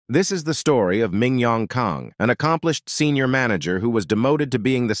This is the story of Mingyong Kang, an accomplished senior manager who was demoted to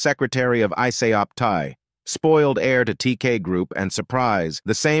being the secretary of Iseop Tai, spoiled heir to TK Group, and surprise,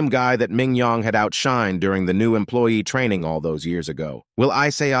 the same guy that Mingyong had outshined during the new employee training all those years ago. Will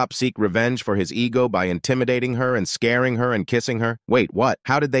Iseop seek revenge for his ego by intimidating her and scaring her and kissing her? Wait, what?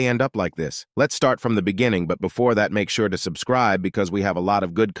 How did they end up like this? Let's start from the beginning, but before that, make sure to subscribe because we have a lot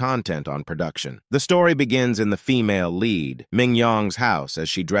of good content on production. The story begins in the female lead, Mingyong's house, as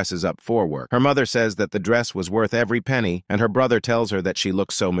she dresses up for work. Her mother says that the dress was worth every penny, and her brother tells her that she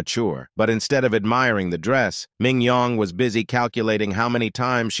looks so mature. But instead of admiring the dress, Mingyong was busy calculating how many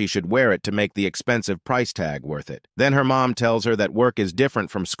times she should wear it to make the expensive price tag worth it. Then her mom tells her that work is different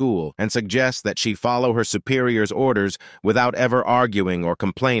from school and suggests that she follow her superior's orders without ever arguing or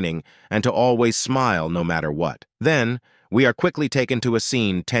complaining and to always smile no matter what. Then, we are quickly taken to a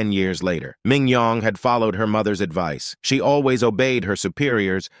scene 10 years later. Mingyong had followed her mother's advice. She always obeyed her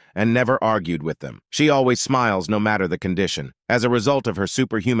superiors and never argued with them. She always smiles no matter the condition. As a result of her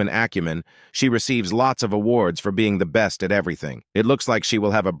superhuman acumen, she receives lots of awards for being the best at everything. It looks like she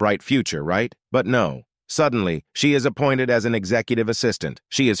will have a bright future, right? But no. Suddenly, she is appointed as an executive assistant.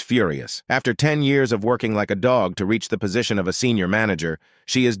 She is furious. After 10 years of working like a dog to reach the position of a senior manager,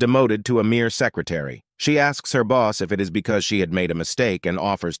 she is demoted to a mere secretary. She asks her boss if it is because she had made a mistake and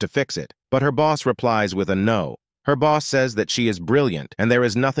offers to fix it. But her boss replies with a no. Her boss says that she is brilliant and there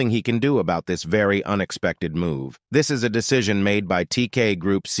is nothing he can do about this very unexpected move. This is a decision made by TK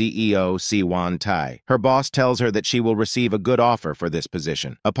Group CEO Siwan Tai. Her boss tells her that she will receive a good offer for this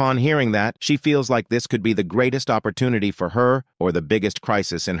position. Upon hearing that, she feels like this could be the greatest opportunity for her or the biggest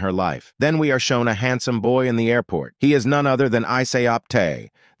crisis in her life. Then we are shown a handsome boy in the airport. He is none other than Iseop Tai,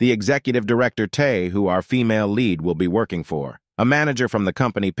 the executive director Tai who our female lead will be working for. A manager from the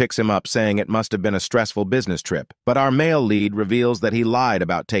company picks him up saying it must have been a stressful business trip, but our male lead reveals that he lied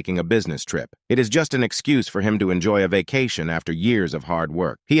about taking a business trip. It is just an excuse for him to enjoy a vacation after years of hard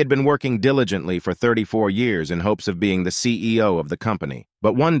work. He had been working diligently for 34 years in hopes of being the CEO of the company.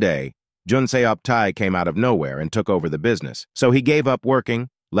 But one day, Iseop Tai came out of nowhere and took over the business, so he gave up working,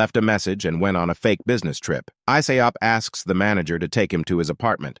 left a message, and went on a fake business trip. Iseop asks the manager to take him to his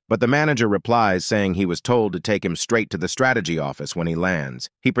apartment, but the manager replies saying he was told to take him straight to the strategy office when he lands.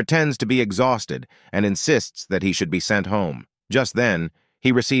 He pretends to be exhausted and insists that he should be sent home. Just then,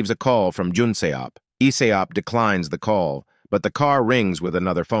 he receives a call from Iseop. Iseop declines the call, but the car rings with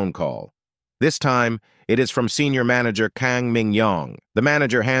another phone call. This time, it is from senior manager Kang Mingyong. The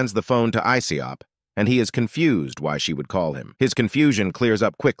manager hands the phone to Iseop, and he is confused why she would call him. His confusion clears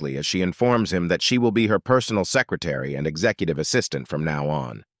up quickly as she informs him that she will be her personal secretary and executive assistant from now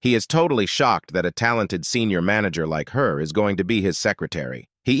on. He is totally shocked that a talented senior manager like her is going to be his secretary.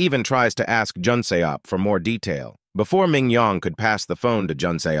 He even tries to ask Iseop for more detail. Before Mingyong could pass the phone to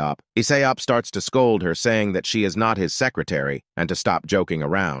Iseop starts to scold her, saying that she is not his secretary and to stop joking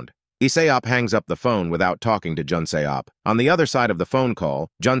around. Iseop hangs up the phone without talking to Iseop. On the other side of the phone call,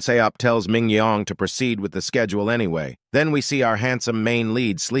 Iseop tells Mingyong to proceed with the schedule anyway. Then we see our handsome main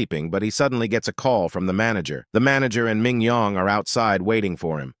lead sleeping, but he suddenly gets a call from the manager. The manager and Mingyong are outside waiting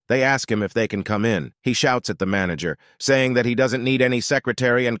for him. They ask him if they can come in. He shouts at the manager, saying that he doesn't need any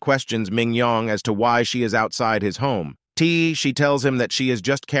secretary and questions Mingyong as to why she is outside his home. She tells him that she is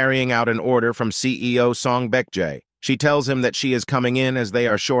just carrying out an order from CEO Song Baekjae. She tells him that she is coming in as they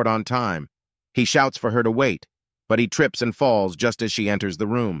are short on time. He shouts for her to wait, but he trips and falls just as she enters the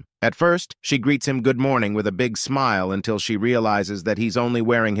room. At first, she greets him good morning with a big smile until she realizes that he's only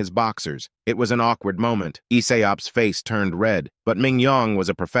wearing his boxers. It was an awkward moment. Iseop's face turned red, but Mingyong was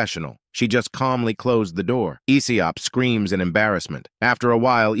a professional. She just calmly closed the door. Iseop screams in embarrassment. After a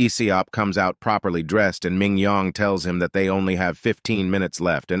while, Iseop comes out properly dressed and Mingyong tells him that they only have 15 minutes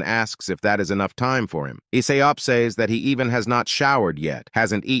left and asks if that is enough time for him. Iseop says that he even has not showered yet,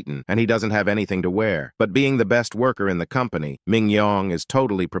 hasn't eaten, and he doesn't have anything to wear. But being the best worker in the company, Mingyong is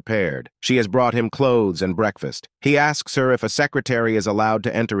totally prepared. She has brought him clothes and breakfast. He asks her if a secretary is allowed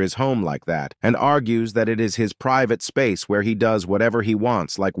to enter his home like that and argues that it is his private space where he does whatever he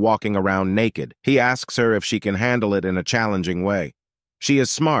wants, like walking around naked. He asks her if she can handle it in a challenging way. She is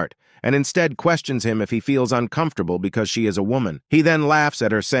smart and instead questions him if he feels uncomfortable because she is a woman. He then laughs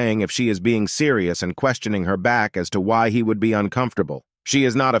at her, saying if she is being serious and questioning her back as to why he would be uncomfortable. She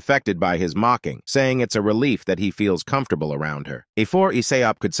is not affected by his mocking, saying it's a relief that he feels comfortable around her. Before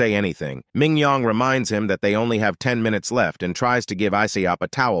Iseop could say anything, Mingyong reminds him that they only have 10 minutes left and tries to give Iseop a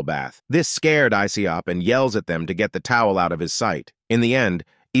towel bath. This scared Iseop and yells at them to get the towel out of his sight. In the end,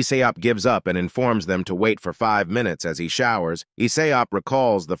 Iseop gives up and informs them to wait for 5 minutes as he showers. Iseop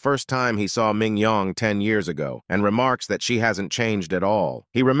recalls the first time he saw Mingyong 10 years ago and remarks that she hasn't changed at all.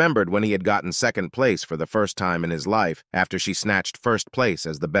 He remembered when he had gotten second place for the first time in his life after she snatched first place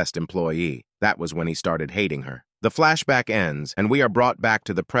as the best employee. That was when he started hating her. The flashback ends, and we are brought back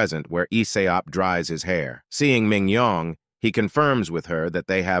to the present where Iseop dries his hair. Seeing Mingyong, he confirms with her that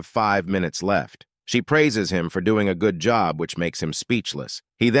they have 5 minutes left. She praises him for doing a good job, which makes him speechless.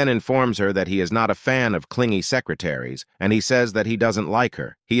 He then informs her that he is not a fan of clingy secretaries, and he says that he doesn't like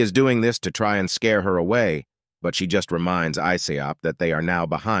her. He is doing this to try and scare her away, but she just reminds Iseop that they are now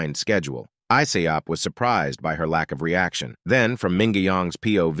behind schedule. Iseop was surprised by her lack of reaction. Then, from Mingyong's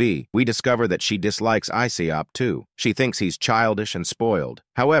POV, we discover that she dislikes Iseop too. She thinks he's childish and spoiled.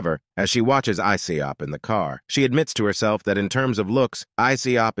 However, as she watches Iseop in the car, she admits to herself that in terms of looks,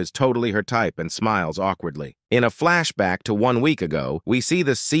 Iseop is totally her type and smiles awkwardly. In a flashback to 1 week ago, we see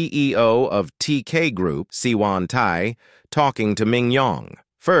the CEO of TK Group, Siwon Tai, talking to Mingyong.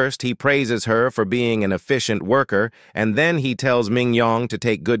 First, he praises her for being an efficient worker, and then he tells Mingyong to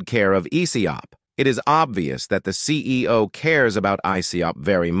take good care of Iseop. It is obvious that the CEO cares about Iseop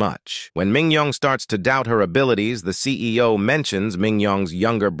very much. When Mingyong starts to doubt her abilities, the CEO mentions Mingyong's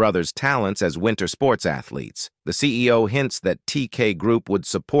younger brother's talents as winter sports athletes. The CEO hints that TK Group would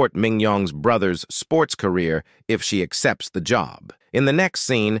support Mingyong's brother's sports career if she accepts the job. In the next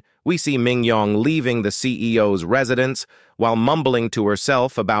scene, we see Mingyong leaving the CEO's residence while mumbling to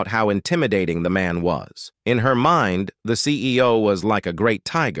herself about how intimidating the man was. In her mind, the CEO was like a great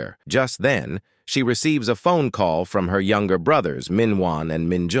tiger. Just then, she receives a phone call from her younger brothers, Minwon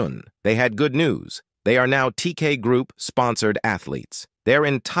and Minjun. They had good news. They are now TK Group-sponsored athletes. Their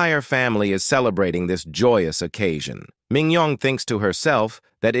entire family is celebrating this joyous occasion. Mingyong thinks to herself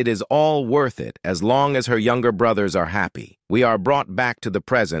that it is all worth it as long as her younger brothers are happy. We are brought back to the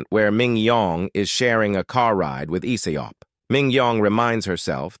present where Mingyong is sharing a car ride with Iseop. Mingyong reminds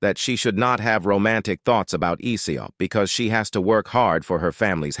herself that she should not have romantic thoughts about Iseop because she has to work hard for her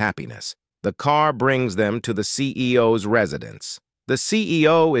family's happiness. The car brings them to the CEO's residence. The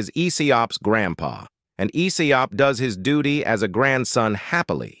CEO is Iseop's grandpa, and Iseop does his duty as a grandson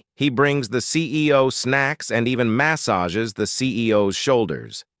happily. He brings the CEO snacks and even massages the CEO's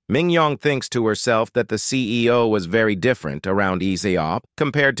shoulders. Mingyong thinks to herself that the CEO was very different around Iseop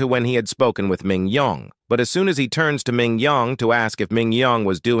compared to when he had spoken with Mingyong. But as soon as he turns to Mingyong to ask if Mingyong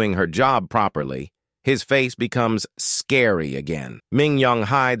was doing her job properly, his face becomes scary again. Mingyong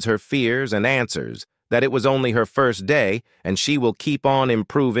hides her fears and answers that it was only her first day and she will keep on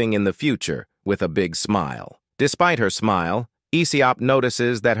improving in the future with a big smile. Despite her smile, Iseop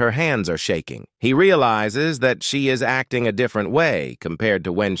notices that her hands are shaking. He realizes that she is acting a different way compared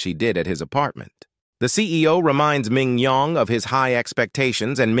to when she did at his apartment. The CEO reminds Mingyong of his high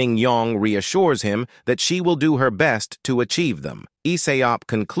expectations, and Mingyong reassures him that she will do her best to achieve them. Iseop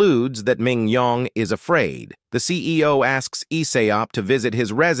concludes that Mingyong is afraid. The CEO asks Iseop to visit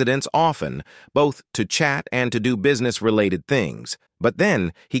his residence often, both to chat and to do business-related things. But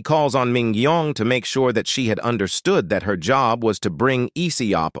then, he calls on Mingyong to make sure that she had understood that her job was to bring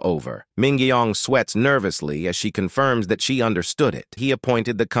Iseop over. Mingyong sweats nervously as she confirms that she understood it. He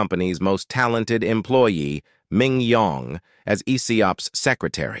appointed the company's most talented employee, Mingyong, as Iseop's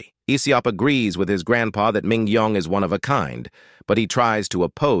secretary. Iseop agrees with his grandpa that Mingyong is one of a kind, but he tries to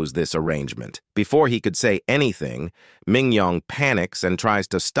oppose this arrangement. Before he could say anything, Mingyong panics and tries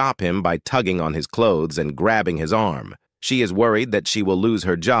to stop him by tugging on his clothes and grabbing his arm. She is worried that she will lose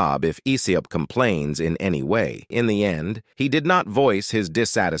her job if Iseop complains in any way. In the end, he did not voice his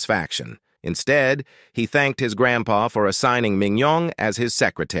dissatisfaction. Instead, he thanked his grandpa for assigning Mingyong as his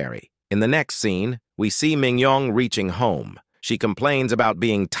secretary. In the next scene, we see Mingyong reaching home. She complains about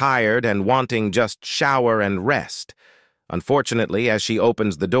being tired and wanting just shower and rest. Unfortunately, as she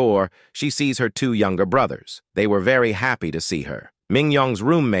opens the door, she sees her 2 younger brothers. They were very happy to see her. Mingyong's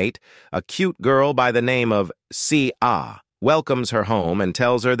roommate, a cute girl by the name of Si-Ah, welcomes her home and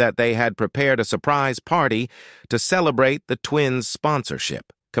tells her that they had prepared a surprise party to celebrate the twins'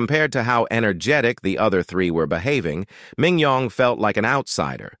 sponsorship. Compared to how energetic the other 3 were behaving, Mingyong felt like an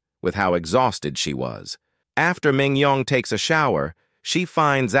outsider with how exhausted she was. After Mingyong takes a shower, she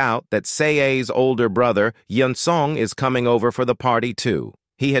finds out that Sei's older brother, Yeonsong, is coming over for the party too.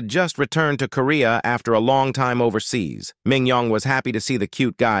 He had just returned to Korea after a long time overseas. Mingyong was happy to see the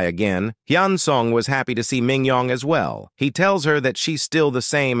cute guy again. Yeonsong was happy to see Mingyong as well. He tells her that she's still the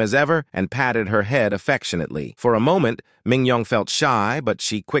same as ever and patted her head affectionately. For a moment, Mingyong felt shy, but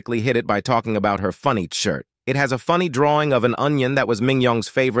she quickly hid it by talking about her funny shirt. It has a funny drawing of an onion that was Mingyong's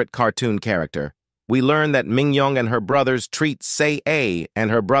favorite cartoon character. We learn that Mingyong and her brothers treat Sei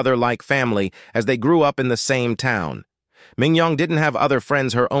and her brother like family as they grew up in the same town. Mingyong didn't have other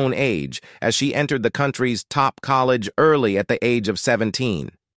friends her own age, as she entered the country's top college early at the age of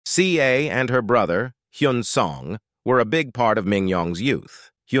 17. Sei and her brother, Hyun Song, were a big part of Mingyong's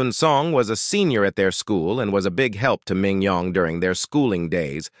youth. Hyun Song was a senior at their school and was a big help to Mingyong during their schooling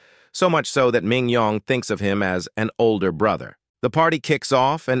days, so much so that Mingyong thinks of him as an older brother. The party kicks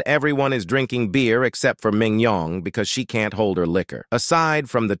off, and everyone is drinking beer except for Mingyong because she can't hold her liquor.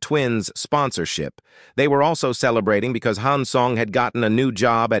 Aside from the twins' sponsorship, they were also celebrating because Han Song had gotten a new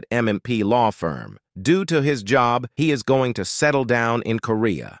job at M&P law firm. Due to his job, he is going to settle down in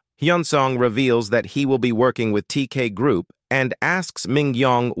Korea. Hyun Song reveals that he will be working with TK Group and asks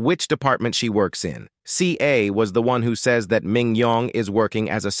Mingyong which department she works in. CA was the one who says that Mingyong is working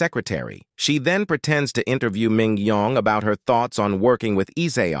as a secretary. She then pretends to interview Mingyong about her thoughts on working with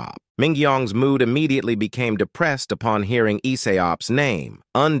Iseop. Mingyong's mood immediately became depressed upon hearing Iseop's name.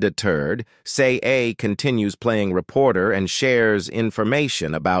 Undeterred, CA continues playing reporter and shares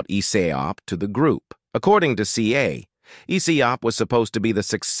information about Iseop to the group. According to CA, Iseop was supposed to be the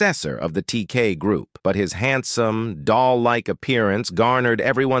successor of the TK Group, but his handsome, doll-like appearance garnered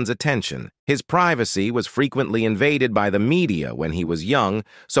everyone's attention. His privacy was frequently invaded by the media when he was young,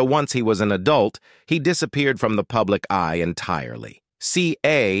 so once he was an adult, he disappeared from the public eye entirely.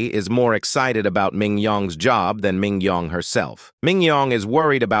 CA is more excited about Mingyong's job than Mingyong herself. Mingyong is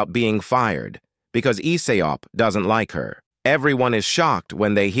worried about being fired because Iseop doesn't like her. Everyone is shocked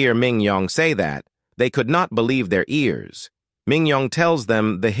when they hear Mingyong say that. They could not believe their ears. Mingyong tells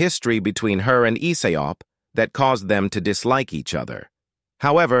them the history between her and Iseop that caused them to dislike each other.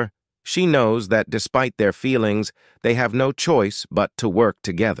 However, she knows that despite their feelings, they have no choice but to work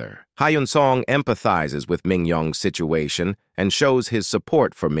together. Hyun Song empathizes with Mingyong's situation and shows his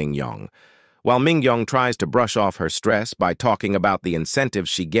support for Mingyong. While Mingyong tries to brush off her stress by talking about the incentives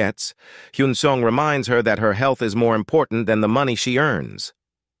she gets, Hyun Song reminds her that her health is more important than the money she earns.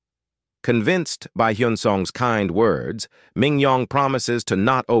 Convinced by Hyun Song's kind words, Mingyong promises to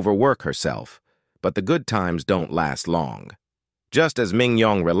not overwork herself, but the good times don't last long. Just as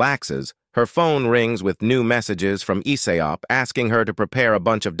Mingyong relaxes, her phone rings with new messages from Iseop asking her to prepare a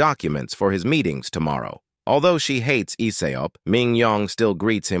bunch of documents for his meetings tomorrow. Although she hates Iseop, Mingyong still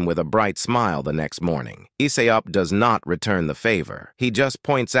greets him with a bright smile the next morning. Iseop does not return the favor. He just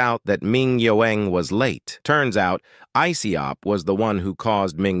points out that Mingyong was late. Turns out, Iseop was the one who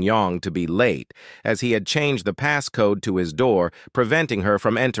caused Mingyong to be late, as he had changed the passcode to his door, preventing her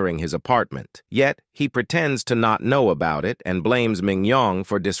from entering his apartment. Yet, he pretends to not know about it and blames Mingyong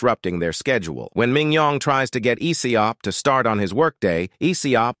for disrupting their schedule. When Mingyong tries to get Iseop to start on his workday,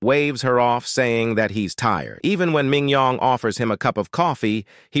 Iseop waves her off, saying that he's tired. Even when Mingyong offers him a cup of coffee,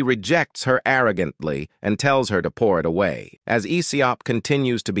 he rejects her arrogantly and tells her to pour it away. As Iseop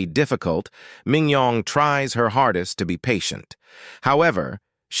continues to be difficult, Mingyong tries her hardest to be patient. However,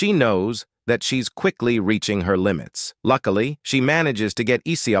 she knows that she's quickly reaching her limits. Luckily, she manages to get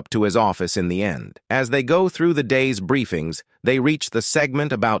Iseop to his office in the end. As they go through the day's briefings, they reach the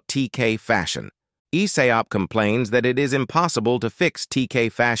segment about TK Fashion. Iseop complains that it is impossible to fix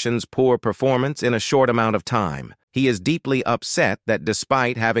TK Fashion's poor performance in a short amount of time. He is deeply upset that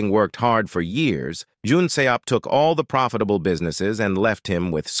despite having worked hard for years, Junseop took all the profitable businesses and left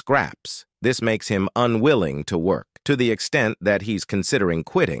him with scraps. This makes him unwilling to work, to the extent that he's considering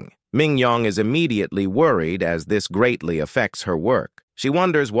quitting. Mingyong is immediately worried as this greatly affects her work. She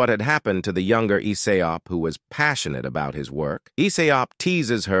wonders what had happened to the younger Iseop who was passionate about his work. Iseop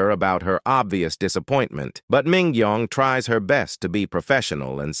teases her about her obvious disappointment, but Mingyong tries her best to be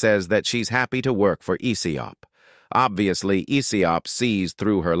professional and says that she's happy to work for Iseop. Obviously, Iseop sees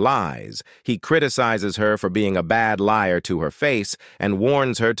through her lies. He criticizes her for being a bad liar to her face and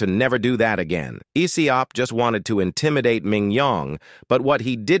warns her to never do that again. Iseop just wanted to intimidate Mingyong, but what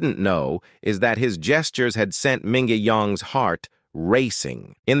he didn't know is that his gestures had sent Mingyong's heart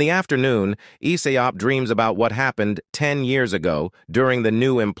racing. In the afternoon, Iseop dreams about what happened 10 years ago during the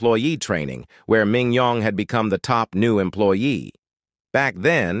new employee training, where Mingyong had become the top new employee. Back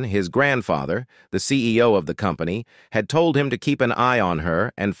then, his grandfather, the CEO of the company, had told him to keep an eye on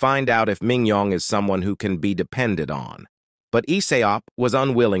her and find out if Mingyong is someone who can be depended on. But Iseop was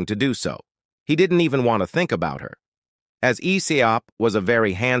unwilling to do so. He didn't even want to think about her. As Iseop was a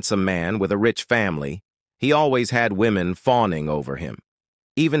very handsome man with a rich family, he always had women fawning over him.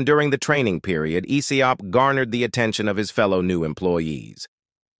 Even during the training period, Iseop garnered the attention of his fellow new employees.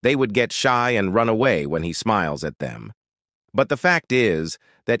 They would get shy and run away when he smiles at them. But the fact is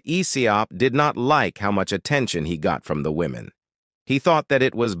that Iseop did not like how much attention he got from the women. He thought that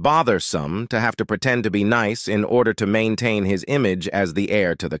it was bothersome to have to pretend to be nice in order to maintain his image as the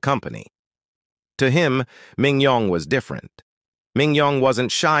heir to the company. To him, Ming-yong was different. Ming-yong wasn't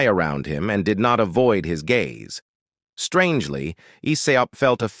shy around him and did not avoid his gaze. Strangely, Iseop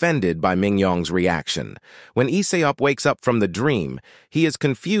felt offended by Ming-yong's reaction. When Iseop wakes up from the dream, he is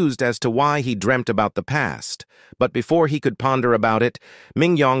confused as to why he dreamt about the past. But before he could ponder about it,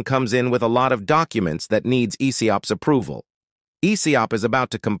 Ming-yong comes in with a lot of documents that needs Iseop's approval. Iseop is about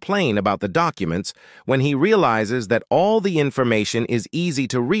to complain about the documents when he realizes that all the information is easy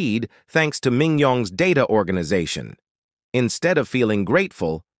to read thanks to Ming-yong's data organization. Instead of feeling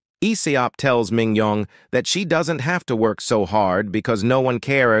grateful, Iseop tells Ming-yong that she doesn't have to work so hard because no one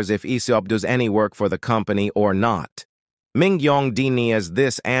cares if Iseop does any work for the company or not. Ming-yong denies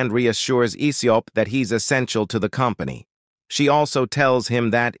this and reassures Iseop that he's essential to the company. She also tells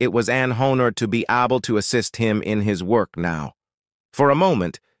him that it was an honor to be able to assist him in his work now. For a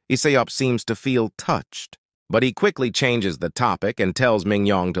moment, Iseop seems to feel touched, but he quickly changes the topic and tells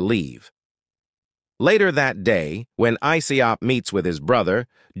Ming-yong to leave. Later that day, when Iseop meets with his brother,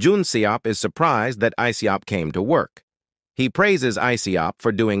 Junseop is surprised that Iseop came to work. He praises Iseop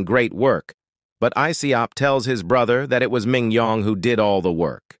for doing great work, but Iseop tells his brother that it was Ming-yong who did all the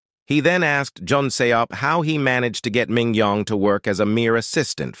work. He then asked Junseop how he managed to get Ming-yong to work as a mere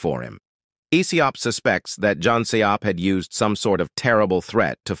assistant for him. Iseop suspects that Junseop had used some sort of terrible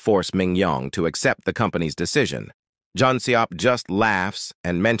threat to force Ming-yong to accept the company's decision. Junseop just laughs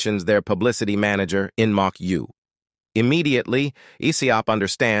and mentions their publicity manager, In-mok Yu. Immediately, Iseop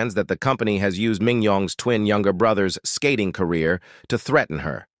understands that the company has used Ming-yong's twin younger brother's skating career to threaten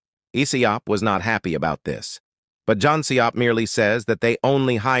her. Iseop was not happy about this, but Junseop merely says that they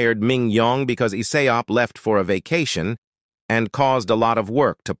only hired Ming-yong because Iseop left for a vacation and caused a lot of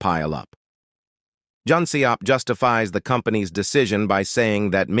work to pile up. Junseop justifies the company's decision by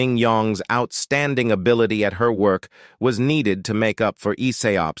saying that Ming-yong's outstanding ability at her work was needed to make up for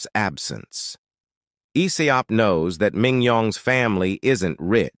Iseop's absence. Iseop knows that Ming-yong's family isn't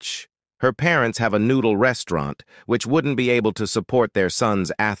rich. Her parents have a noodle restaurant, which wouldn't be able to support their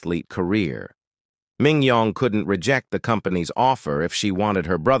son's athlete career. Ming-yong couldn't reject the company's offer if she wanted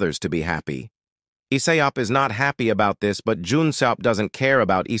her brothers to be happy. Iseop is not happy about this, but Junseop doesn't care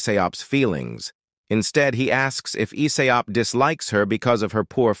about Iseop's feelings. Instead, he asks if Iseop dislikes her because of her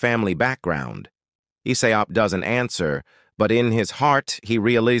poor family background. Iseop doesn't answer, but in his heart, he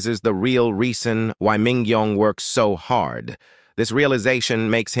realizes the real reason why Ming-yong works so hard. This realization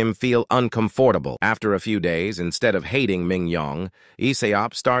makes him feel uncomfortable. After a few days, instead of hating Ming-yong,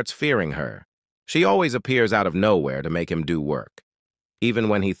 Iseop starts fearing her. She always appears out of nowhere to make him do work. Even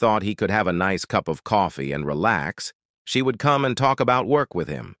when he thought he could have a nice cup of coffee and relax, she would come and talk about work with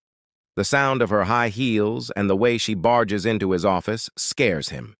him. The sound of her high heels and the way she barges into his office scares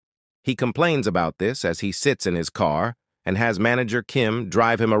him. He complains about this as he sits in his car and has manager Kim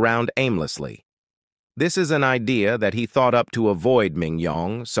drive him around aimlessly. This is an idea that he thought up to avoid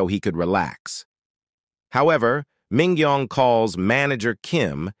Ming-yong so he could relax. However, Ming-yong calls manager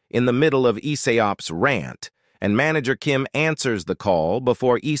Kim in the middle of Iseop's rant, and manager Kim answers the call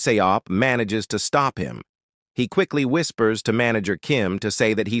before Iseop manages to stop him. He quickly whispers to manager Kim to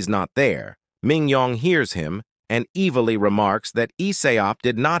say that he's not there. Ming-yong hears him and evilly remarks that Iseop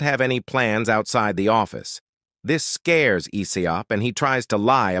did not have any plans outside the office. This scares Iseop and he tries to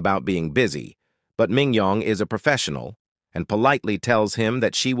lie about being busy, but Ming-yong is a professional and politely tells him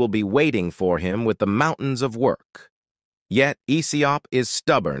that she will be waiting for him with the mountains of work. Yet Iseop is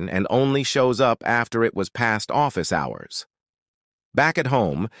stubborn and only shows up after it was past office hours. Back at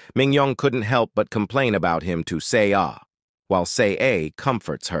home, Ming-yong couldn't help but complain about him to Se-ah, while Se-a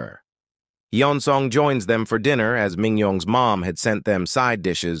comforts her. Hyun-sung joins them for dinner as Ming-yong's mom had sent them side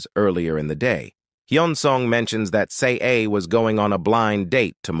dishes earlier in the day. Hyun-sung mentions that Se-a was going on a blind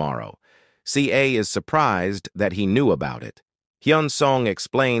date tomorrow. Se-a is surprised that he knew about it. Hyun-sung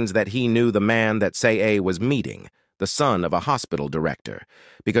explains that he knew the man that Se-a was meeting, the son of a hospital director,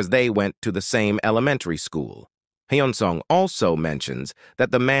 because they went to the same elementary school. Hyun-sung also mentions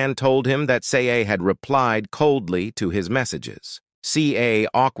that the man told him that Se-a had replied coldly to his messages. Se-a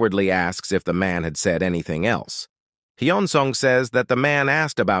awkwardly asks if the man had said anything else. Hyun-sung says that the man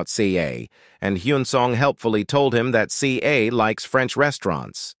asked about Se-a, and Hyun-sung helpfully told him that Se-a likes French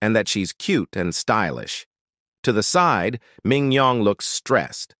restaurants and that she's cute and stylish. To the side, Ming-yong looks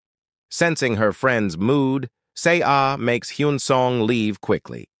stressed. Sensing her friend's mood, Se-ah makes Hyun-sung leave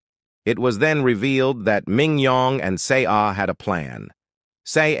quickly. It was then revealed that Ming-yong and Se-ah had a plan.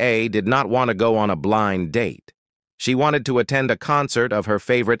 Se-a did not want to go on a blind date. She wanted to attend a concert of her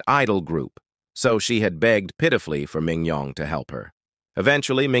favorite idol group, so she had begged pitifully for Ming-yong to help her.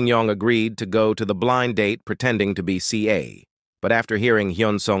 Eventually, Mingyong agreed to go to the blind date pretending to be CA. But after hearing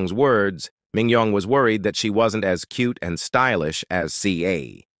Hyunsung's words, Mingyong was worried that she wasn't as cute and stylish as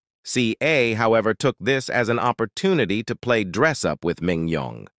CA. CA, however, took this as an opportunity to play dress-up with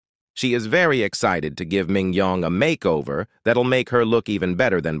Mingyong. She is very excited to give Mingyong a makeover that'll make her look even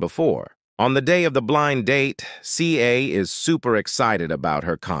better than before. On the day of the blind date, CA is super excited about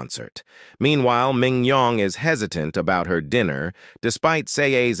her concert. Meanwhile, Mingyong is hesitant about her dinner, despite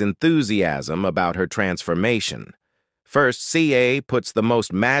CA's enthusiasm about her transformation. First, CA puts the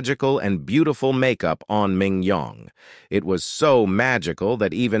most magical and beautiful makeup on Mingyong. It was so magical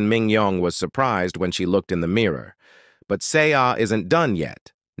that even Mingyong was surprised when she looked in the mirror. But Seiya isn't done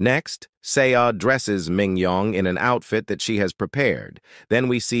yet. Next, Seiya dresses Mingyong in an outfit that she has prepared. Then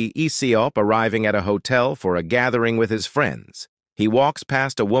we see Iseop arriving at a hotel for a gathering with his friends. He walks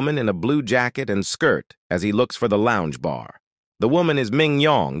past a woman in a blue jacket and skirt as he looks for the lounge bar. The woman is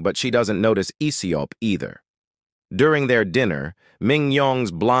Mingyong, but she doesn't notice Iseop either. During their dinner,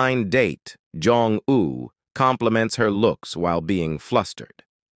 Mingyong's blind date, Jong-woo, compliments her looks while being flustered.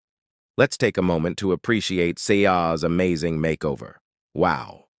 Let's take a moment to appreciate Seiya's amazing makeover.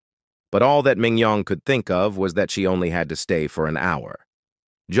 Wow. But all that Mingyong could think of was that she only had to stay for an hour.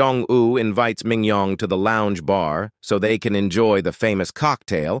 Jong-woo invites Mingyong to the lounge bar so they can enjoy the famous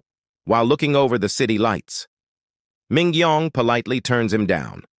cocktail while looking over the city lights. Mingyong politely turns him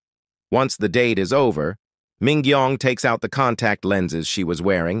down. Once the date is over, Mingyong takes out the contact lenses she was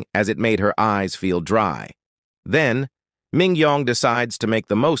wearing as it made her eyes feel dry. Then, Mingyong decides to make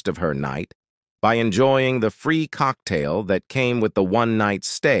the most of her night by enjoying the free cocktail that came with the one-night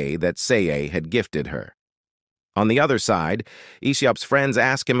stay that Seiya had gifted her. On the other side, Iseop's friends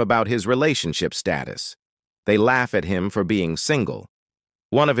ask him about his relationship status. They laugh at him for being single.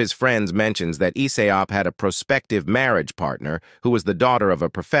 One of his friends mentions that Iseop had a prospective marriage partner who was the daughter of a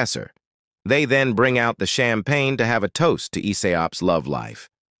professor. They then bring out the champagne to have a toast to Iseop's love life.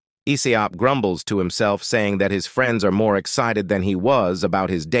 Iseop grumbles to himself, saying that his friends are more excited than he was about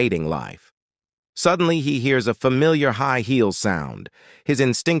his dating life. Suddenly, he hears a familiar high heel sound. His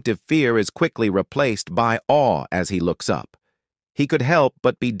instinctive fear is quickly replaced by awe as he looks up. He could help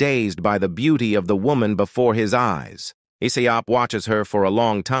but be dazed by the beauty of the woman before his eyes. Iseop watches her for a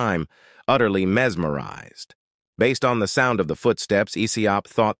long time, utterly mesmerized. Based on the sound of the footsteps, Iseop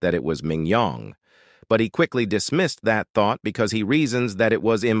thought that it was Mingyong. But he quickly dismissed that thought because he reasons that it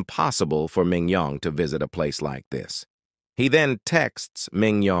was impossible for Mingyong to visit a place like this. He then texts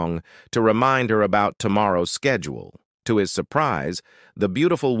Mingyong to remind her about tomorrow's schedule. To his surprise, the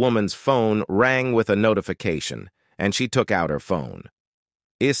beautiful woman's phone rang with a notification, and she took out her phone.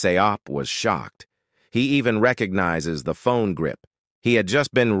 Iseop was shocked. He even recognizes the phone grip. He had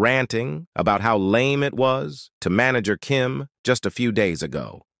just been ranting about how lame it was to manager Kim just a few days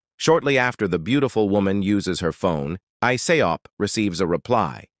ago. Shortly after the beautiful woman uses her phone, Iseop receives a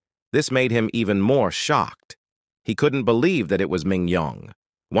reply. This made him even more shocked. He couldn't believe that it was Mingyong.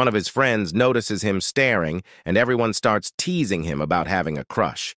 One of his friends notices him staring, and everyone starts teasing him about having a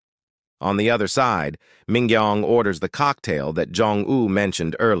crush. On the other side, Mingyong orders the cocktail that Jong-woo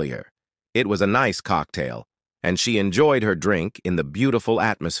mentioned earlier. It was a nice cocktail, and she enjoyed her drink in the beautiful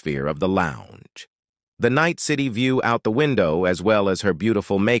atmosphere of the lounge. The night city view out the window, as well as her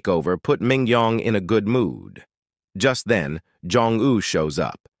beautiful makeover, put Mingyong in a good mood. Just then, Jong-woo shows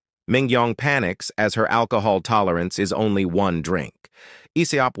up. Mingyong panics as her alcohol tolerance is only one drink.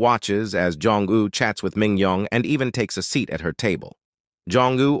 Iseop watches as Jong-woo chats with Mingyong and even takes a seat at her table.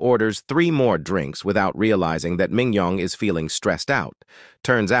 Jong-woo orders 3 more drinks without realizing that Mingyong is feeling stressed out.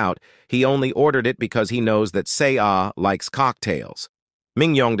 Turns out, he only ordered it because he knows that Seiya likes cocktails.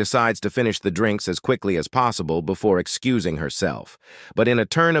 Mingyong decides to finish the drinks as quickly as possible before excusing herself. But in a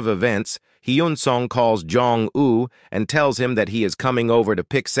turn of events, Hyunsung calls Jong-woo and tells him that he is coming over to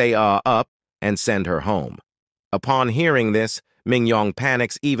pick Seiya up and send her home. Upon hearing this, Mingyong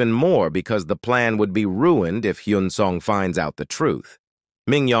panics even more because the plan would be ruined if Hyunsung finds out the truth.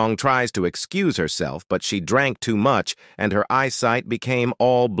 Mingyong tries to excuse herself, but she drank too much and her eyesight became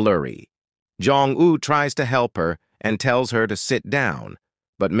all blurry. Jong-woo tries to help her and tells her to sit down,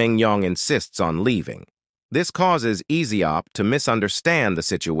 but Mingyong insists on leaving. This causes Iseop to misunderstand the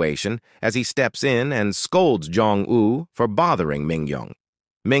situation as he steps in and scolds Jong-woo for bothering Mingyong.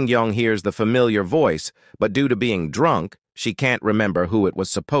 Mingyong hears the familiar voice, but due to being drunk, she can't remember who it was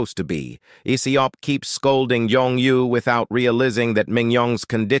supposed to be. Iseop keeps scolding Jong-woo without realizing that Mingyong's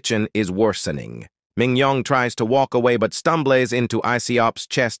condition is worsening. Mingyong tries to walk away but stumbles into Iseop's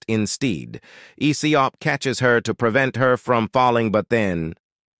chest instead. Iseop catches her to prevent her from falling, but then...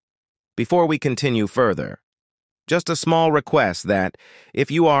 Before we continue further, Just a small request that,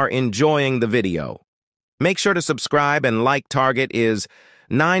 if you are enjoying the video, make sure to subscribe and like. Target is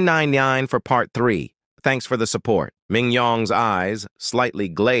 999 for part 3. Thanks for the support. Mingyong's eyes, slightly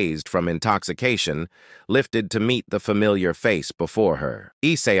glazed from intoxication, lifted to meet the familiar face before her.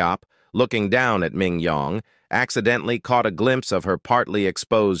 Iseop, looking down at Mingyong, accidentally caught a glimpse of her partly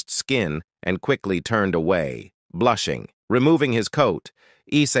exposed skin and quickly turned away, blushing. Removing his coat,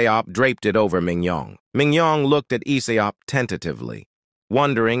 Iseop draped it over Mingyong. Mingyong looked at Iseop tentatively,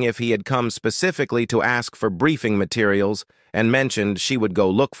 wondering if he had come specifically to ask for briefing materials and mentioned she would go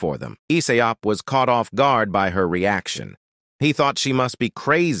look for them. Iseop was caught off guard by her reaction. He thought she must be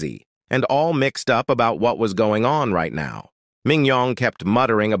crazy and all mixed up about what was going on right now. Mingyong kept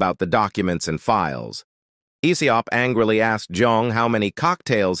muttering about the documents and files. Iseop angrily asked Jong how many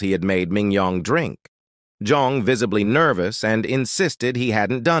cocktails he had made Mingyong drink. Jong, visibly nervous, and insisted he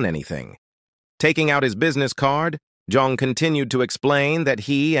hadn't done anything. Taking out his business card, Jong continued to explain that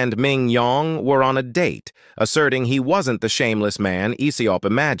he and Mingyong were on a date, asserting he wasn't the shameless man Iseop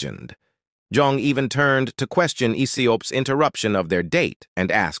imagined. Jong even turned to question Iseop's interruption of their date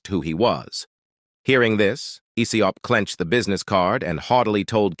and asked who he was. Hearing this, Iseop clenched the business card and haughtily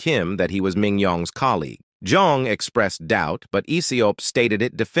told Kim that he was Mingyong's colleague. Jong expressed doubt, but Iseop stated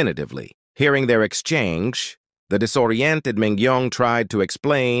it definitively. Hearing their exchange, the disoriented Mingyong tried to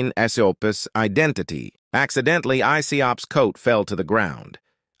explain Iseop's identity. Accidentally, Iseop's coat fell to the ground.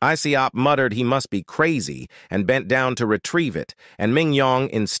 Iseop muttered he must be crazy and bent down to retrieve it, and Mingyong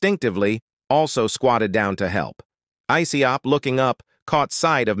instinctively also squatted down to help. Iseop, looking up, caught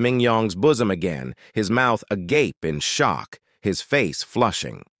sight of Mingyong's bosom again, his mouth agape in shock, his face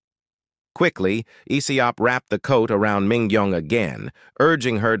flushing. Quickly, Iseop wrapped the coat around Mingyong again,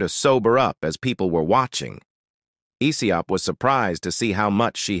 urging her to sober up as people were watching. Iseop was surprised to see how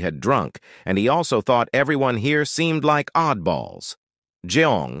much she had drunk, and he also thought everyone here seemed like oddballs.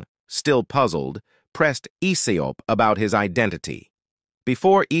 Jeong, still puzzled, pressed Iseop about his identity.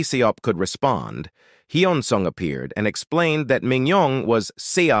 Before Iseop could respond, Hyun-sung appeared and explained that Mingyong was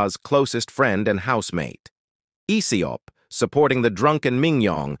Sea's closest friend and housemate. Iseop, supporting the drunken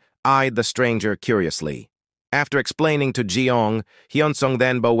Mingyong, eyed the stranger curiously. After explaining to Jeong, Hyun-sung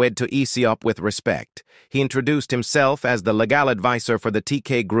then bowed to Iseop with respect. He introduced himself as the legal advisor for the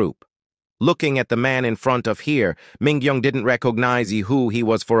TK group. Looking at the man in front of here, Mingyong didn't recognize who he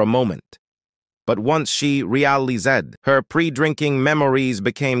was for a moment. But once she realized, her pre-drinking memories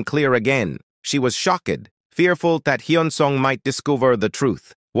became clear again. She was shocked, fearful that Hyun-sung might discover the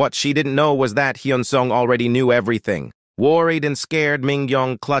truth. What she didn't know was that Hyun-sung already knew everything. Worried and scared,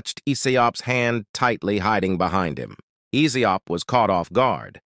 Mingyong clutched Iseop's hand tightly, hiding behind him. Iseop was caught off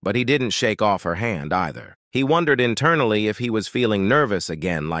guard, but he didn't shake off her hand either. He wondered internally if he was feeling nervous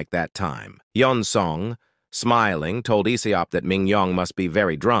again like that time. Hyun-sung, smiling, told Iseop that Mingyong must be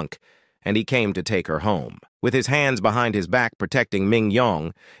very drunk, and he came to take her home. With his hands behind his back protecting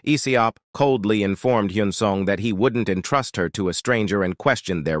Mingyong, Iseop coldly informed Hyun-sung that he wouldn't entrust her to a stranger and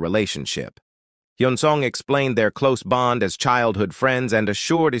questioned their relationship. Hyun-sung explained their close bond as childhood friends and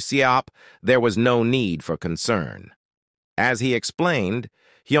assured Iseop there was no need for concern. As he explained,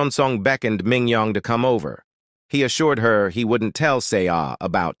 Hyun-sung beckoned Mingyong to come over. He assured her he wouldn't tell Sea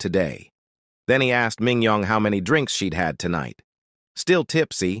about today. Then he asked Mingyong how many drinks she'd had tonight. Still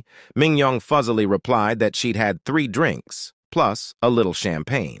tipsy, Mingyong fuzzily replied that she'd had 3 drinks, plus a little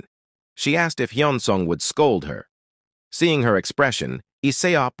champagne. She asked if Hyun-sung would scold her. Seeing her expression,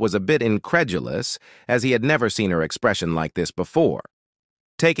 Iseop was a bit incredulous, as he had never seen her expression like this before.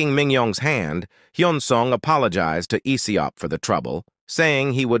 Taking Mingyong's hand, Hyun-sung apologized to Iseop for the trouble,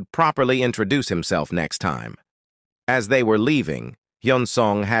 saying he would properly introduce himself next time. As they were leaving,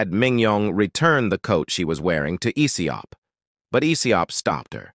 Hyun-sung had Mingyong return the coat she was wearing to Iseop. But Iseop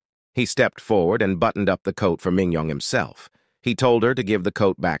stopped her. He stepped forward and buttoned up the coat for Mingyong himself. He told her to give the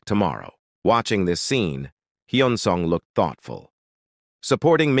coat back tomorrow. Watching this scene, Hyun-sung looked thoughtful.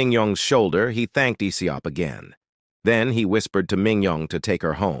 Supporting Mingyong's shoulder, he thanked Iseop again. Then he whispered to Mingyong to take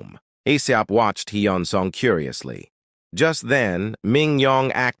her home. Iseop watched Hyun-sung curiously. Just then,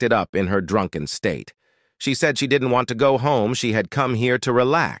 Mingyong acted up in her drunken state. She said she didn't want to go home, she had come here to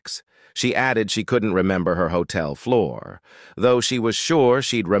relax. She added she couldn't remember her hotel floor, though she was sure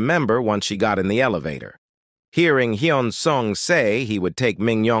she'd remember once she got in the elevator. Hearing Hyun-sung say he would take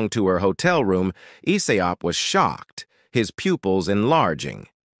Mingyong to her hotel room, Iseop was shocked, his pupils enlarging.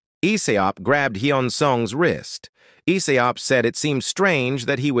 Iseop grabbed Hyun-sung's wrist. Iseop said it seemed strange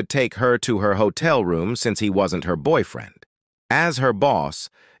that he would take her to her hotel room since he wasn't her boyfriend. As her boss,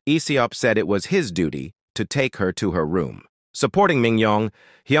 Iseop said it was his duty to take her to her room. Supporting Mingyong,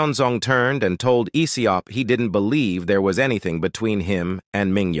 Hyunzong turned and told Iseop he didn't believe there was anything between him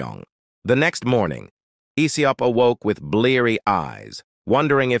and Mingyong. The next morning, Iseop awoke with bleary eyes,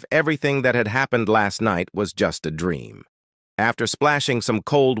 wondering if everything that had happened last night was just a dream. After splashing some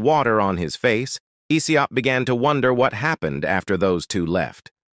cold water on his face, Iseop began to wonder what happened after those two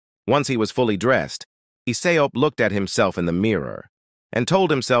left. Once he was fully dressed, Iseop looked at himself in the mirror and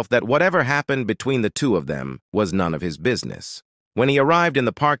told himself that whatever happened between the two of them was none of his business. When he arrived in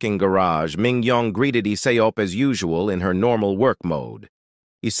the parking garage, Mingyong greeted Iseop as usual in her normal work mode.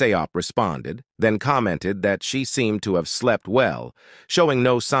 Iseop responded, then commented that she seemed to have slept well, showing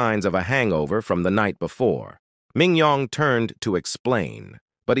no signs of a hangover from the night before. Mingyong turned to explain,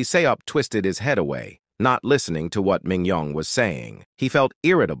 but Iseop twisted his head away, not listening to what Mingyong was saying. He felt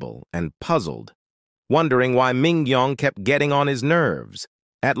irritable and puzzled, wondering why Mingyong kept getting on his nerves.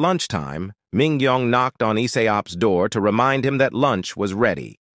 At lunchtime, Mingyong knocked on Iseop's door to remind him that lunch was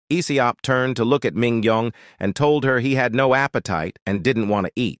ready. Iseop turned to look at Mingyong and told her he had no appetite and didn't want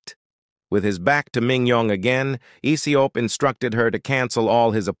to eat. With his back to Mingyong again, Iseop instructed her to cancel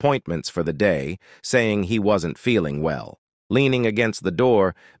all his appointments for the day, saying he wasn't feeling well. Leaning against the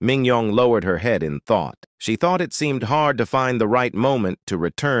door, Mingyong lowered her head in thought. She thought it seemed hard to find the right moment to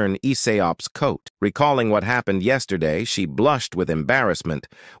return Iseop's coat. Recalling what happened yesterday, she blushed with embarrassment,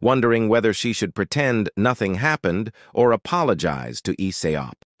 wondering whether she should pretend nothing happened or apologize to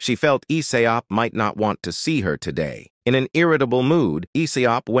Iseop. She felt Iseop might not want to see her today. In an irritable mood,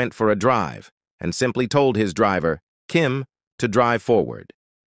 Iseop went for a drive and simply told his driver, Kim, to drive forward.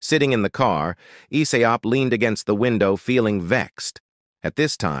 Sitting in the car, Iseop leaned against the window feeling vexed. At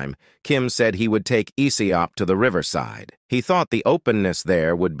this time, Kim said he would take Iseop to the riverside. He thought the openness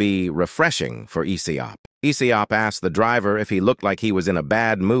there would be refreshing for Iseop. Iseop asked the driver if he looked like he was in a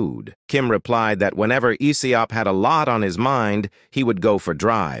bad mood. Kim replied that whenever Iseop had a lot on his mind, he would go for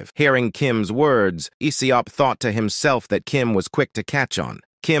drive. Hearing Kim's words, Iseop thought to himself that Kim was quick to catch on.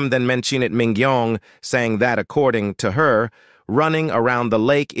 Kim then mentioned it Mingyong, saying that according to her, running around the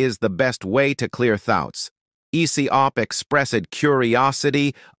lake is the best way to clear thoughts. Iseop expressed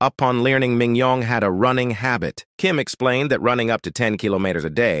curiosity upon learning Mingyong had a running habit. Kim explained that running up to 10 kilometers a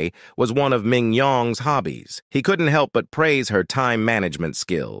day was one of Mingyong's hobbies. He couldn't help but praise her time management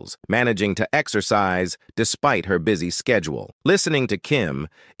skills, managing to exercise despite her busy schedule. Listening to Kim,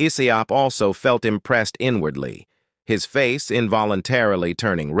 Iseop also felt impressed inwardly, his face involuntarily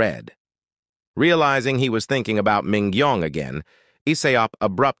turning red. Realizing he was thinking about Mingyong again, Iseop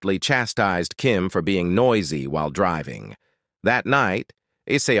abruptly chastised Kim for being noisy while driving. That night,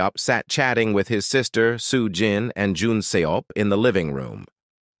 Iseop sat chatting with his sister Soo-jin and Jun-seop in the living room.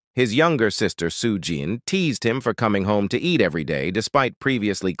 His younger sister Soo-jin teased him for coming home to eat every day despite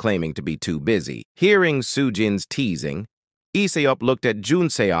previously claiming to be too busy. Hearing Soo-jin's teasing, Iseop looked at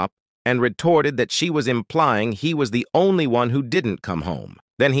Jun-seop and retorted that she was implying he was the only one who didn't come home.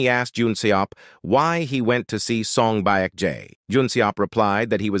 Then he asked Jun-seop why he went to see Song Baek-jae. Jun-seop replied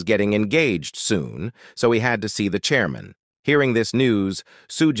that he was getting engaged soon, so he had to see the chairman. Hearing this news,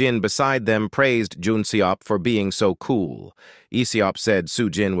 Soo-jin beside them praised Jun-seop for being so cool. Iseop said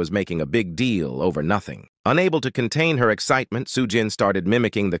Soo-jin was making a big deal over nothing. Unable to contain her excitement, Soo-jin started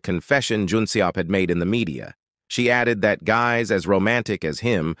mimicking the confession Jun-seop had made in the media. She added that guys as romantic as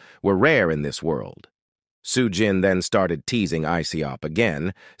him were rare in this world. Soo-jin then started teasing Iseop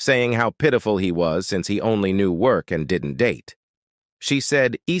again, saying how pitiful he was since he only knew work and didn't date. She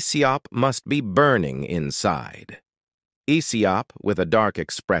said Iseop must be burning inside. Iseop, with a dark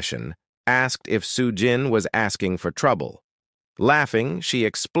expression, asked if Soo-jin was asking for trouble. Laughing, she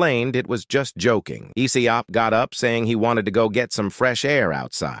explained it was just joking. Iseop got up saying he wanted to go get some fresh air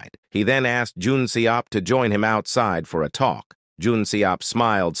outside. He then asked Jun-seop to join him outside for a talk. Jun-seop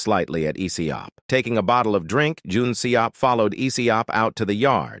smiled slightly at Iseop. Taking a bottle of drink, Jun-seop followed Iseop out to the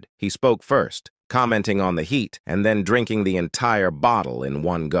yard. He spoke first, commenting on the heat, and then drinking the entire bottle in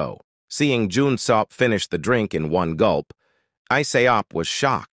one go. Seeing Jun-seop finish the drink in one gulp, Iseop was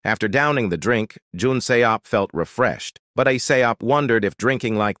shocked. After downing the drink, Jun-seop felt refreshed, but Iseop wondered if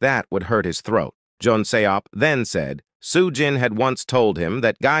drinking like that would hurt his throat. Jun-seop then said Soo-jin had once told him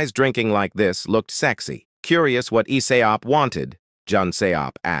that guys drinking like this looked sexy. Curious what Iseop wanted,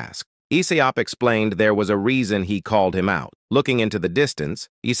 Jun-seop asked. Iseop explained there was a reason he called him out. Looking into the distance,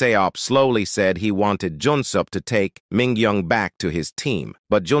 Iseop slowly said he wanted Jun-seop to take Mingyong back to his team,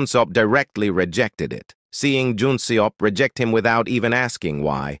 but Jun-seop directly rejected it. Seeing Jun-seop reject him without even asking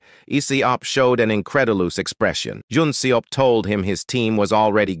why, Iseop showed an incredulous expression. Jun-seop told him his team was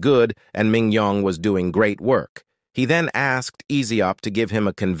already good and Mingyong was doing great work. He then asked Iseop to give him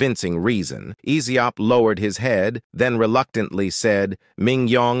a convincing reason. Iseop lowered his head, then reluctantly said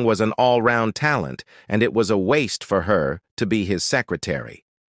Mingyong was an all-round talent, and it was a waste for her to be his secretary.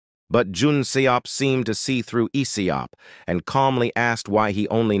 But Junseop seemed to see through Iseop and calmly asked why he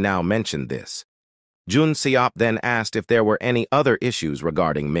only now mentioned this. Junseop then asked if there were any other issues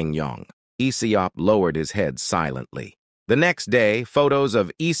regarding Mingyong. Iseop lowered his head silently. The next day, photos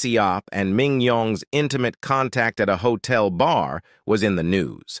of Iseop and Mingyong's intimate contact at a hotel bar was in the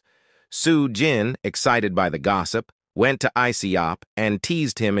news. Soo Jin, excited by the gossip, went to Iseop and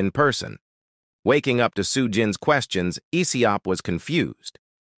teased him in person. Waking up to Soo Jin's questions, Iseop was confused.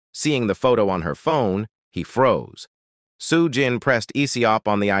 Seeing the photo on her phone, he froze. Soo Jin pressed Iseop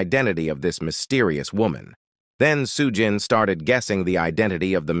on the identity of this mysterious woman. Then Soo Jin started guessing the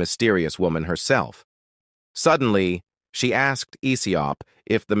identity of the mysterious woman herself. Suddenly, she asked Iseop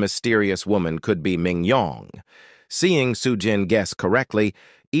if the mysterious woman could be Mingyong. Seeing Soo Jin guess correctly,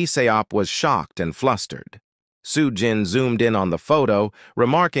 Iseop was shocked and flustered. Soo Jin zoomed in on the photo,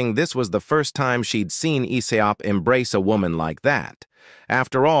 remarking this was the first time she'd seen Iseop embrace a woman like that.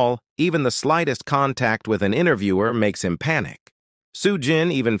 After all, even the slightest contact with an interviewer makes him panic. Soo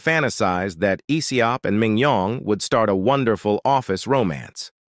Jin even fantasized that Iseop and Mingyong would start a wonderful office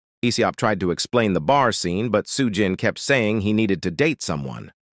romance. Iseop tried to explain the bar scene, but Soo Jin kept saying he needed to date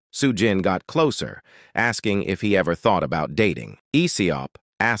someone. Soo Jin got closer, asking if he ever thought about dating. Iseop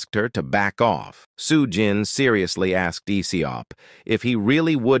asked her to back off. Soo Jin seriously asked Iseop if he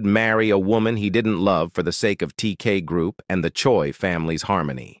really would marry a woman he didn't love for the sake of TK Group and the Choi family's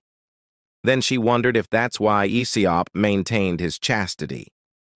harmony. Then she wondered if that's why Iseop maintained his chastity.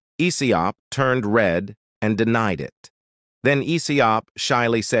 Iseop turned red and denied it. Then Iseop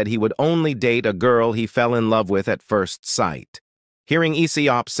shyly said he would only date a girl he fell in love with at first sight. Hearing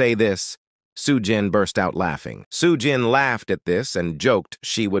Iseop say this, Soo Jin burst out laughing. Soo Jin laughed at this and joked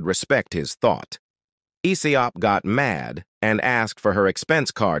she would respect his thought. Iseop got mad and asked for her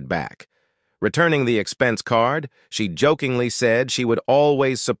expense card back. Returning the expense card, she jokingly said she would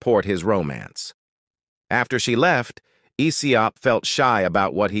always support his romance. After she left, Iseop felt shy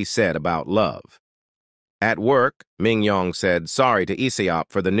about what he said about love. At work, Mingyong said sorry to Iseop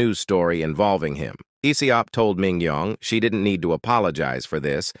for the news story involving him. Iseop told Mingyong she didn't need to apologize for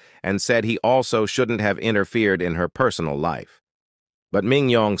this and said he also shouldn't have interfered in her personal life. But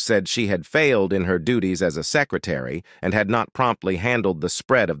Mingyong said she had failed in her duties as a secretary and had not promptly handled the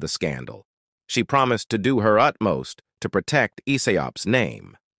spread of the scandal. She promised to do her utmost to protect Iseop's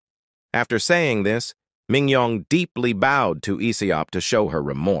name. After saying this, Mingyong deeply bowed to Iseop to show her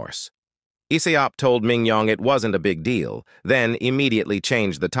remorse. Iseop told Mingyong it wasn't a big deal, then immediately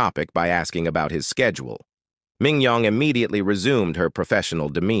changed the topic by asking about his schedule. Mingyong immediately resumed her professional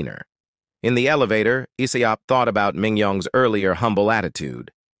demeanor. In the elevator, Iseop thought about Mingyong's earlier humble attitude.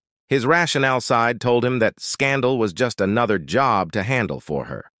 His rationale side told him that scandal was just another job to handle for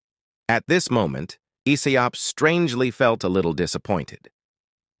her. At this moment, Iseop strangely felt a little disappointed.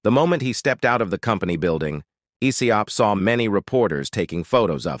 The moment he stepped out of the company building, Iseop saw many reporters taking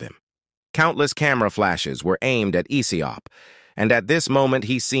photos of him. Countless camera flashes were aimed at Iseop, and at this moment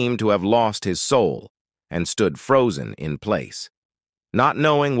he seemed to have lost his soul and stood frozen in place. Not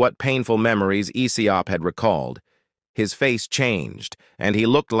knowing what painful memories Iseop had recalled, his face changed, and he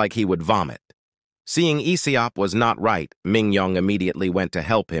looked like he would vomit. Seeing Iseop was not right, Mingyong immediately went to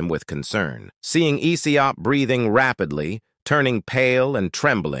help him with concern. Seeing Iseop breathing rapidly, turning pale and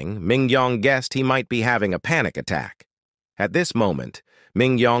trembling, Mingyong guessed he might be having a panic attack. At this moment,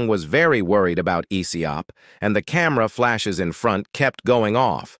 Mingyong was very worried about Iseop, and the camera flashes in front kept going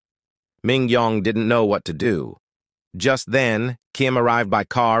off. Mingyong didn't know what to do. Just then, Kim arrived by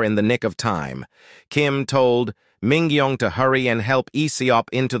car in the nick of time. Kim told Mingyong to hurry and help Iseop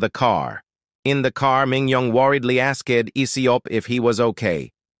into the car. In the car, Mingyong worriedly asked Iseop if he was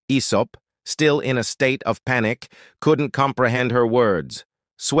okay. Iseop, still in a state of panic, couldn't comprehend her words.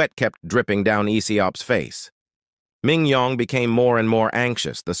 Sweat kept dripping down Iseop's face. Mingyong became more and more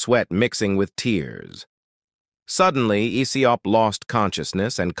anxious, the sweat mixing with tears. Suddenly, Iseop lost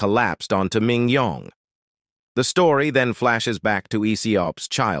consciousness and collapsed onto Mingyong. The story then flashes back to Iseop's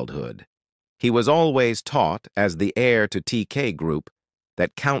childhood. He was always taught, as the heir to TK Group,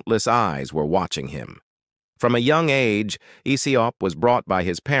 that countless eyes were watching him. From a young age, Iseop was brought by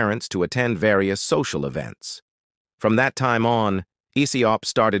his parents to attend various social events. From that time on, Iseop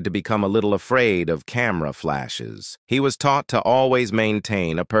started to become a little afraid of camera flashes. He was taught to always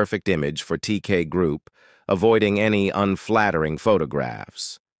maintain a perfect image for TK Group, avoiding any unflattering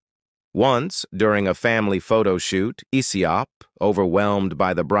photographs. Once, during a family photo shoot, Iseop, overwhelmed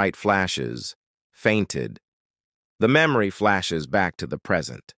by the bright flashes, fainted. The memory flashes back to the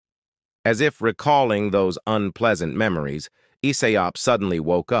present. As if recalling those unpleasant memories, Iseop suddenly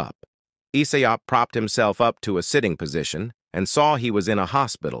woke up. Iseop propped himself up to a sitting position and saw he was in a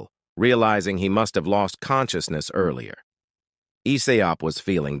hospital, realizing he must have lost consciousness earlier. Iseop was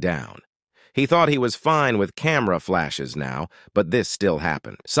feeling down. He thought he was fine with camera flashes now, but this still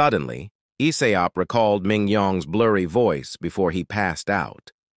happened. Suddenly, Iseop recalled Mingyong's blurry voice before he passed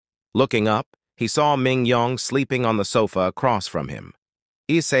out. Looking up, he saw Mingyong sleeping on the sofa across from him.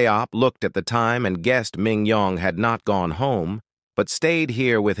 Iseop looked at the time and guessed Mingyong had not gone home, but stayed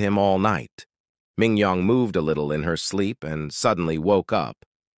here with him all night. Mingyong moved a little in her sleep and suddenly woke up.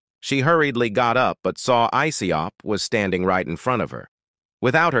 She hurriedly got up but saw Iseop was standing right in front of her.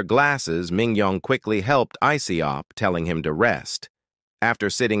 Without her glasses, Mingyong quickly helped Iseop, telling him to rest.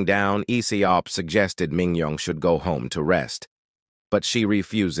 After sitting down, Iseop suggested Mingyong should go home to rest, but she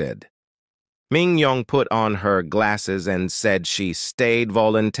refused. Mingyong put on her glasses and said she stayed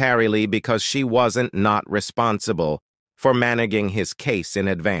voluntarily because she wasn't not responsible for managing his case in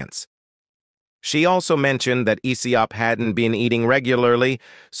advance. She also mentioned that Iseop hadn't been eating regularly,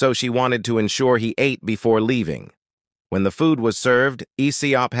 so she wanted to ensure he ate before leaving. When the food was served,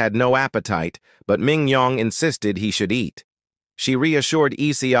 Iseop had no appetite, but Mingyong insisted he should eat. She reassured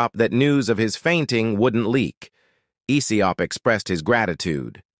Iseop that news of his fainting wouldn't leak. Iseop expressed his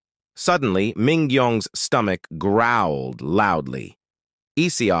gratitude. Suddenly, Mingyong's stomach growled loudly.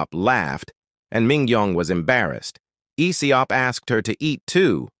 Iseop laughed, and Mingyong was embarrassed. Iseop asked her to eat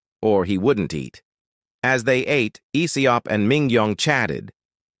too, or he wouldn't eat. As they ate, Iseop and Mingyong chatted.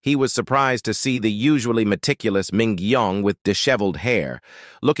 He was surprised to see the usually meticulous Mingyong with disheveled hair,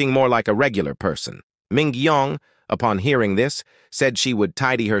 looking more like a regular person. Mingyong, upon hearing this, said she would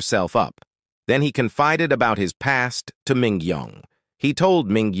tidy herself up. Then he confided about his past to Mingyong. He told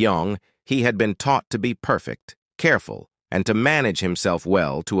Mingyong he had been taught to be perfect, careful, and to manage himself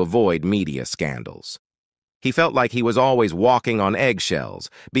well to avoid media scandals. He felt like he was always walking on eggshells,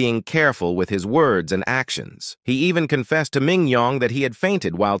 being careful with his words and actions. He even confessed to Mingyong that he had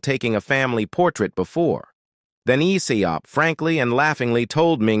fainted while taking a family portrait before. Then Iseop frankly and laughingly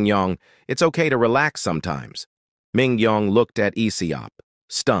told Mingyong it's okay to relax sometimes. Mingyong looked at Iseop,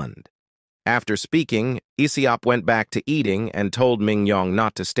 stunned. After speaking, Iseop went back to eating and told Mingyong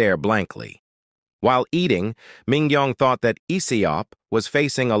not to stare blankly. While eating, Mingyong thought that Iseop was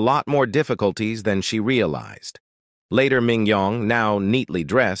facing a lot more difficulties than she realized. Later, Mingyong, now neatly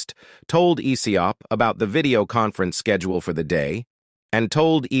dressed, told Iseop about the video conference schedule for the day and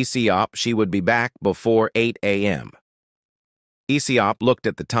told Iseop she would be back before 8 a.m. Iseop looked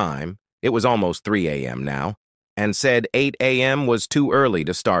at the time, it was almost 3 a.m. now, and said 8 a.m. was too early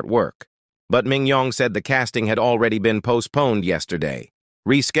to start work. But Mingyong said the casting had already been postponed yesterday.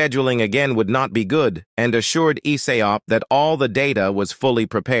 Rescheduling again would not be good, and assured Iseop that all the data was fully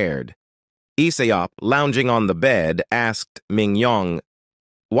prepared. Iseop, lounging on the bed, asked Mingyong,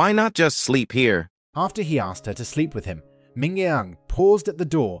 "Why not just sleep here?" After he asked her to sleep with him, Mingyong paused at the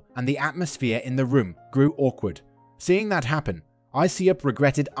door and the atmosphere in the room grew awkward. Seeing that happen, Iseop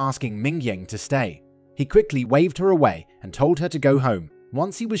regretted asking Mingyong to stay. He quickly waved her away and told her to go home.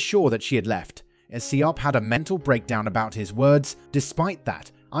 Once he was sure that she had left, Iseop had a mental breakdown about his words. Despite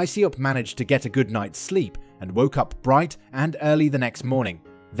that, Iseop managed to get a good night's sleep and woke up bright and early the next morning.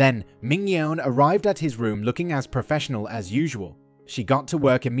 Then, Mingyong arrived at his room looking as professional as usual. She got to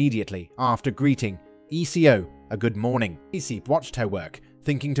work immediately after greeting Iseop a good morning. Iseop watched her work,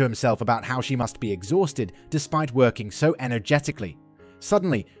 thinking to himself about how she must be exhausted despite working so energetically.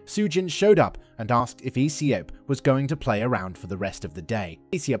 Suddenly, Soojin showed up and asked if Iseop was going to play around for the rest of the day.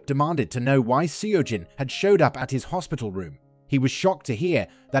 Iseop demanded to know why Soojin had showed up at his hospital room. He was shocked to hear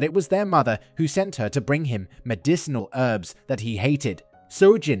that it was their mother who sent her to bring him medicinal herbs that he hated.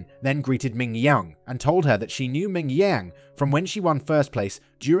 Soojin then greeted Mingyong and told her that she knew Mingyong from when she won first place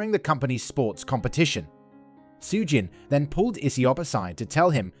during the company's sports competition. Soojin then pulled Iseop aside to tell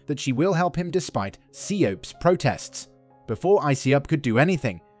him that she will help him despite Iseop's protests. Before Iseop could do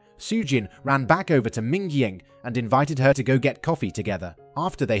anything, Soojin ran back over to Mingyong and invited her to go get coffee together.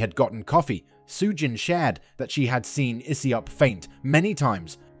 After they had gotten coffee, Soojin shared that she had seen Iseop faint many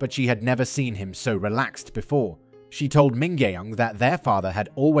times, but she had never seen him so relaxed before. She told Mingyong that their father had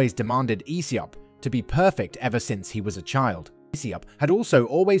always demanded Iseop to be perfect ever since he was a child. Iseop had also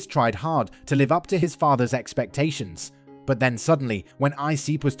always tried hard to live up to his father's expectations. But then suddenly, when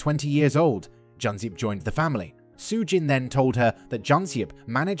Iseop was 20 years old, Junseop joined the family. Soojin then told her that Junseop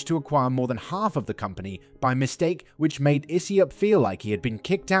managed to acquire more than half of the company by mistake, which made Iseop feel like he had been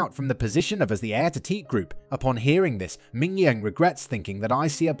kicked out from the position of as the heir to Teat Group. Upon hearing this, Mingyong regrets thinking that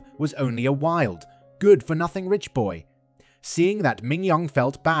Iseop was only a wild, good-for-nothing rich boy. Seeing that Mingyang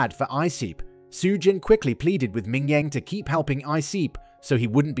felt bad for Iseop, Soojin quickly pleaded with Mingyang to keep helping Iseop so he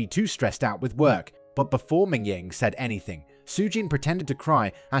wouldn't be too stressed out with work. But before Mingyang said anything, Soojin pretended to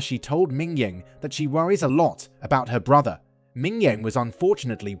cry as she told Mingyang that she worries a lot about her brother. Mingyang was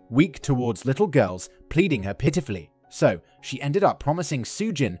unfortunately weak towards little girls, pleading her pitifully. So, she ended up promising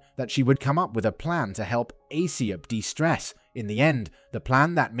Soojin that she would come up with a plan to help Iseop de-stress. In the end, the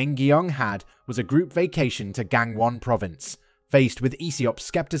plan that Mingyang had was a group vacation to Gangwon province. Faced with Iseop's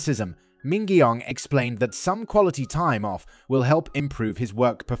skepticism, Mingyang explained that some quality time off will help improve his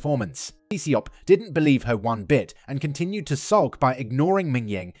work performance. Iseop didn't believe her one bit and continued to sulk by ignoring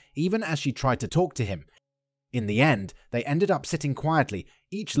Mingyang even as she tried to talk to him. In the end, they ended up sitting quietly,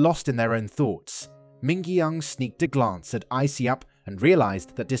 each lost in their own thoughts. Mingyang sneaked a glance at Iseop and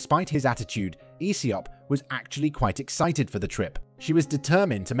realized that despite his attitude, Iseop was actually quite excited for the trip. She was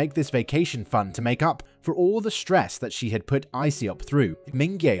determined to make this vacation fun to make up for all the stress that she had put Iseop through.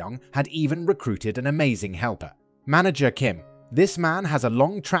 Mingyang had even recruited an amazing helper, Manager Kim. This man has a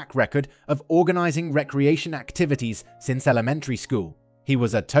long track record of organizing recreation activities since elementary school. He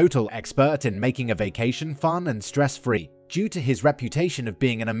was a total expert in making a vacation fun and stress-free. Due to his reputation of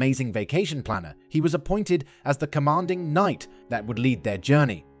being an amazing vacation planner, he was appointed as the commanding knight that would lead their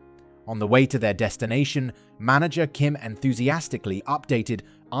journey. On the way to their destination, Manager Kim enthusiastically updated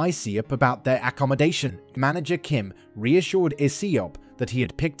Iseop about their accommodation. Manager Kim reassured Iseop that he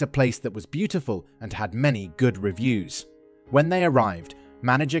had picked a place that was beautiful and had many good reviews. When they arrived,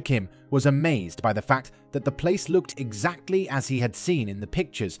 Manager Kim was amazed by the fact that the place looked exactly as he had seen in the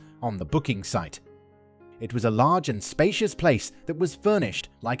pictures on the booking site. It was a large and spacious place that was furnished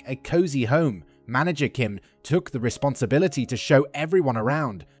like a cozy home. Manager Kim took the responsibility to show everyone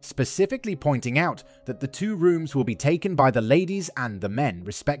around, specifically pointing out that the 2 rooms will be taken by the ladies and the men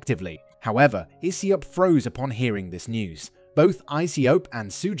respectively. However, Iseop froze upon hearing this news. Both Iseop and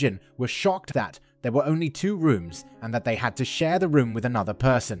Soojin were shocked that there were only 2 rooms and that they had to share the room with another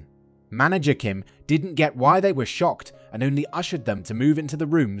person. Manager Kim didn't get why they were shocked and only ushered them to move into the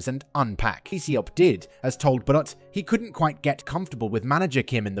rooms and unpack. Iseop did as told, but he couldn't quite get comfortable with Manager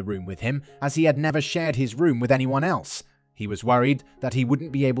Kim in the room with him as he had never shared his room with anyone else. He was worried that he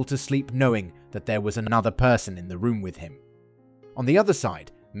wouldn't be able to sleep knowing that there was another person in the room with him. On the other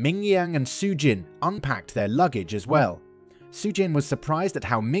side, Mingyang and Soojin unpacked their luggage as well. Soojin was surprised at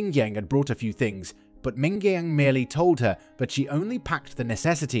how Mingyang had brought a few things, but Mingyang merely told her that she only packed the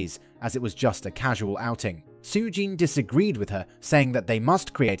necessities as it was just a casual outing. Soojin disagreed with her, saying that they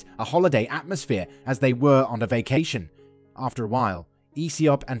must create a holiday atmosphere as they were on a vacation. After a while,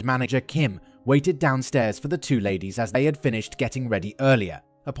 Iseop and Manager Kim waited downstairs for the 2 ladies as they had finished getting ready earlier.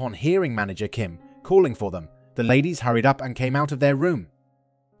 Upon hearing Manager Kim calling for them, the ladies hurried up and came out of their room.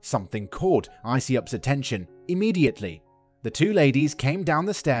 Something caught Iseop's attention immediately. The 2 ladies came down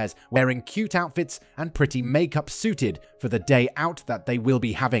the stairs wearing cute outfits and pretty makeup suited for the day out that they will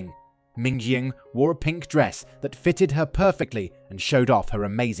be having. Mingyang wore a pink dress that fitted her perfectly and showed off her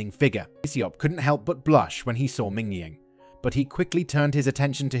amazing figure. Iseop couldn't help but blush when he saw Mingyang, but he quickly turned his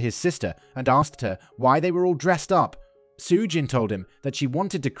attention to his sister and asked her why they were all dressed up. Soojin told him that she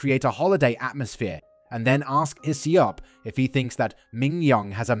wanted to create a holiday atmosphere and then asked Iseop if he thinks that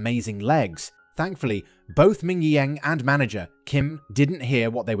Mingyang has amazing legs. Thankfully, both Mingyang and Manager Kim didn't hear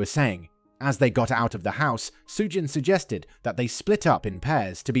what they were saying. As they got out of the house, Soojin suggested that they split up in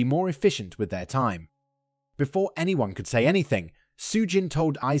pairs to be more efficient with their time. Before anyone could say anything, Soojin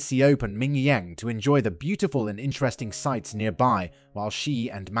told Iseop and Mingyang to enjoy the beautiful and interesting sights nearby while she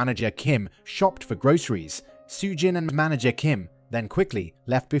and Manager Kim shopped for groceries. Soojin and Manager Kim then quickly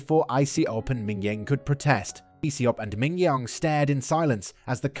left before Iseop and Mingyang could protest. Iseop and Mingyang stared in silence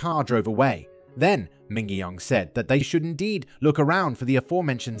as the car drove away. Then, Mingyang said that they should indeed look around for the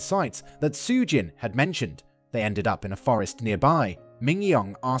aforementioned sites that Soojin had mentioned. They ended up in a forest nearby.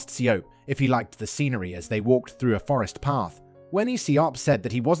 Mingyang asked Iseop if he liked the scenery as they walked through a forest path. When Iseop said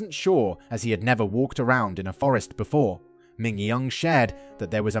that he wasn't sure as he had never walked around in a forest before, Mingyang shared that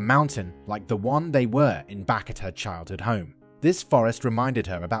there was a mountain like the one they were in back at her childhood home. This forest reminded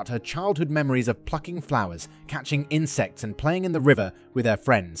her about her childhood memories of plucking flowers, catching insects and playing in the river with her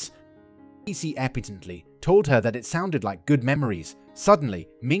friends. Iseop epitantly told her that it sounded like good memories. Suddenly,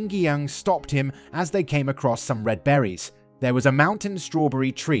 Mingyang stopped him as they came across some red berries. There was a mountain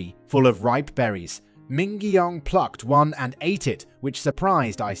strawberry tree full of ripe berries. Mingyang plucked one and ate it, which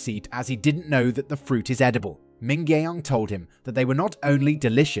surprised Iseop as he didn't know that the fruit is edible. Mingyang told him that they were not only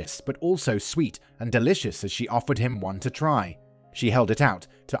delicious but also sweet and delicious as she offered him one to try. She held it out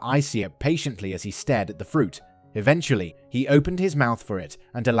to Iseop patiently as he stared at the fruit. Eventually, he opened his mouth for it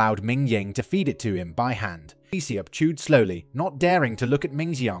and allowed Mingyang to feed it to him by hand. Iseop chewed slowly, not daring to look at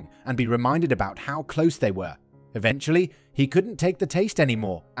Mingyang and be reminded about how close they were. Eventually, he couldn't take the taste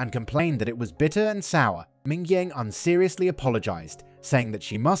anymore and complained that it was bitter and sour. Mingyang unseriously apologized, saying that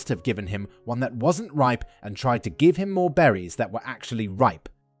she must have given him one that wasn't ripe and tried to give him more berries that were actually ripe.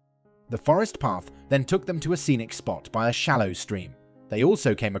 The forest path then took them to a scenic spot by a shallow stream. They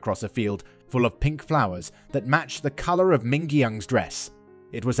also came across a field full of pink flowers that matched the color of Mingyang's dress.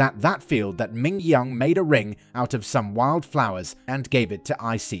 It was at that field that Mingyang made a ring out of some wildflowers and gave it to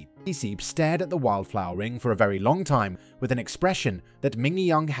Iseop. Iseop stared at the wildflower ring for a very long time with an expression that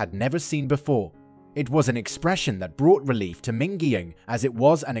Mingyang had never seen before. It was an expression that brought relief to Mingyang, as it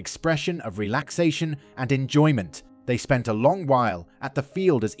was an expression of relaxation and enjoyment. They spent a long while at the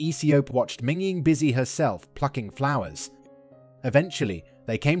field as Iseop watched Mingyang busy herself plucking flowers. Eventually,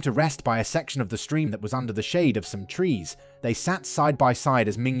 they came to rest by a section of the stream that was under the shade of some trees. They sat side by side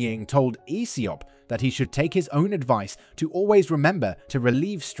as Mingyang told Iseop that he should take his own advice to always remember to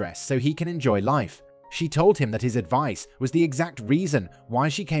relieve stress so he can enjoy life. She told him that his advice was the exact reason why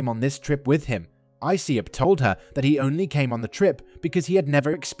she came on this trip with him. Iseop told her that he only came on the trip because he had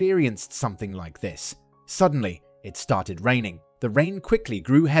never experienced something like this. Suddenly, it started raining. The rain quickly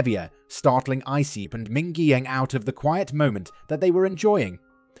grew heavier, startling Iseop and Mingyang out of the quiet moment that they were enjoying.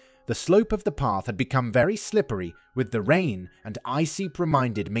 The slope of the path had become very slippery with the rain, and Iseop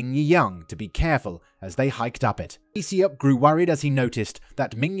reminded Mingyang to be careful as they hiked up it. Iseop grew worried as he noticed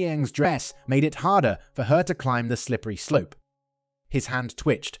that Mingyang's dress made it harder for her to climb the slippery slope. His hand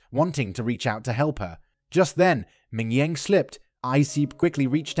twitched, wanting to reach out to help her. Just then, Mingyang slipped. Iseop quickly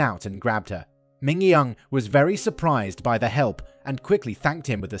reached out and grabbed her. Mingyang was very surprised by the help and quickly thanked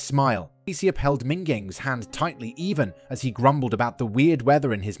him with a smile. Iseop held Mingyang's hand tightly even as he grumbled about the weird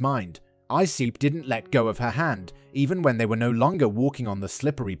weather in his mind. Iseop didn't let go of her hand, even when they were no longer walking on the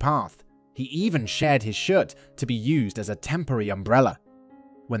slippery path. He even shared his shirt to be used as a temporary umbrella.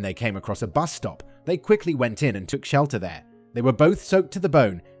 When they came across a bus stop, they quickly went in and took shelter there. They were both soaked to the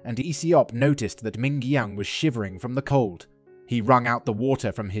bone, and Iseop noticed that Mingyang was shivering from the cold. He wrung out the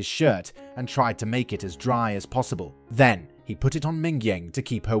water from his shirt and tried to make it as dry as possible. Then, he put it on Mingyang to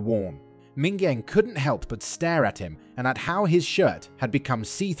keep her warm. Mingyang couldn't help but stare at him and at how his shirt had become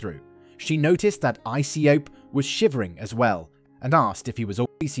see-through. She noticed that Iseop was shivering as well and asked if he was all.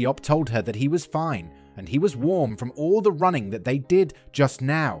 Iseop told her that he was fine and he was warm from all the running that they did just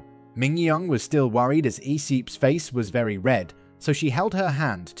now. Mingyang was still worried as Iseop's face was very red, so she held her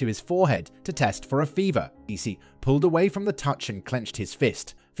hand to his forehead to test for a fever. Iseop pulled away from the touch and clenched his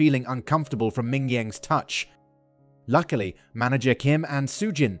fist, feeling uncomfortable from Mingyang's touch. Luckily, manager Kim and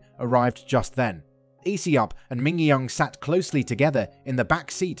Sujin arrived just then. Iseop and Mingyang sat closely together in the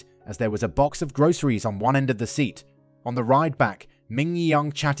back seat as there was a box of groceries on one end of the seat. On the ride back,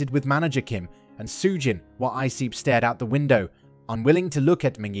 Mingyang chatted with manager Kim and Sujin while Iseop stared out the window, unwilling to look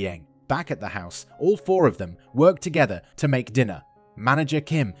at Mingyang. Back at the house, all four of them worked together to make dinner. Manager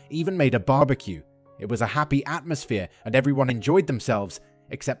Kim even made a barbecue. It was a happy atmosphere and everyone enjoyed themselves,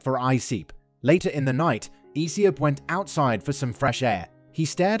 except for Iseop. Later in the night, Iseop went outside for some fresh air. He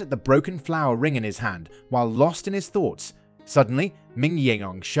stared at the broken flower ring in his hand while lost in his thoughts. Suddenly,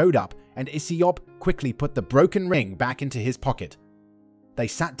 Mingyang showed up and Iseop quickly put the broken ring back into his pocket. They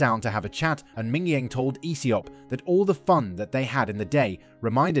sat down to have a chat and Mingyang told Iseop that all the fun that they had in the day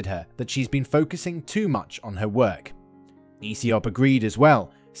reminded her that she's been focusing too much on her work. Iseop agreed as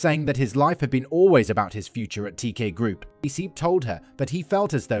well, saying that his life had been always about his future at TK Group. Iseop told her that he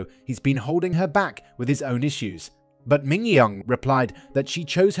felt as though he's been holding her back with his own issues. But Mingyang replied that she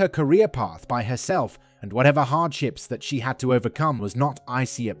chose her career path by herself and whatever hardships that she had to overcome was not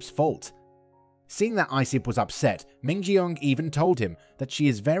Iseop's fault. Seeing that Iseop was upset, Mingyang even told him that she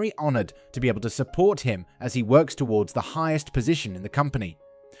is very honored to be able to support him as he works towards the highest position in the company.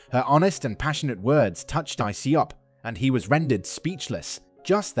 Her honest and passionate words touched Iseop, and he was rendered speechless.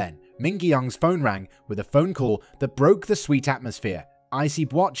 Just then, Mingyang's phone rang with a phone call that broke the sweet atmosphere.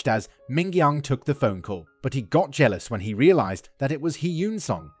 Iseop watched as Mingyang took the phone call, but he got jealous when he realized that it was Hee-yoon's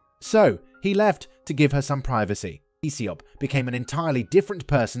song. So, he left to give her some privacy. Iseop became an entirely different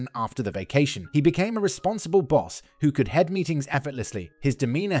person after the vacation. He became a responsible boss who could head meetings effortlessly. His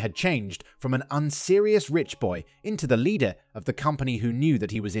demeanor had changed from an unserious rich boy into the leader of the company who knew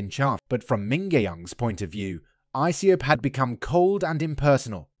that he was in charge. But from Mingyang's point of view, Iseop had become cold and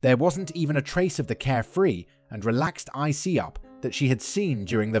impersonal. There wasn't even a trace of the carefree and relaxed Iseop that she had seen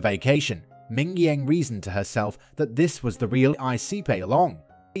during the vacation. Mingyang reasoned to herself that this was the real Iseop along.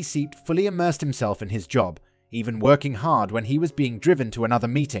 Iseop fully immersed himself in his job. even working hard when he was being driven to another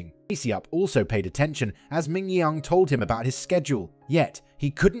meeting. Iseop also paid attention as Mingyang told him about his schedule. Yet, he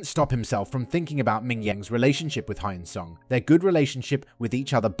couldn't stop himself from thinking about Mingyang's relationship with Hyunsung. Their good relationship with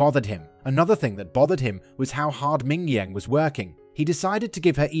each other bothered him. Another thing that bothered him was how hard Mingyang was working. He decided to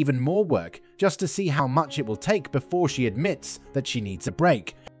give her even more work just to see how much it will take before she admits that she needs a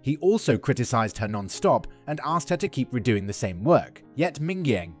break. He also criticized her non-stop and asked her to keep redoing the same work. Yet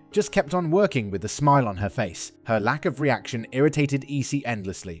Mingyang just kept on working with a smile on her face. Her lack of reaction irritated Ise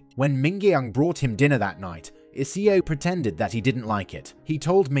endlessly. When Mingyang brought him dinner that night, Iseop pretended that he didn't like it. He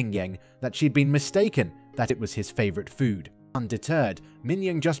told Mingyang that she'd been mistaken, that it was his favorite food. Undeterred,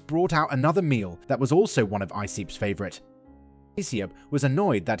 Mingyang just brought out another meal that was also one of Iseop's favorite. Iseop was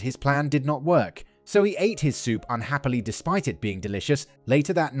annoyed that his plan did not work, so he ate his soup unhappily despite it being delicious.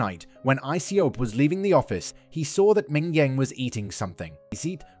 Later that night, when Iseop was leaving the office, he saw that Mingyang was eating something.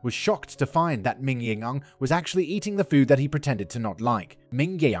 Iseop was shocked to find that Mingyang was actually eating the food that he pretended to not like.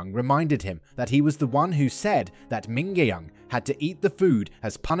 Mingyang reminded him that he was the one who said that Mingyang had to eat the food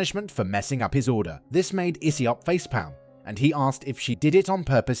as punishment for messing up his order. This made Iseop facepalm, and he asked if she did it on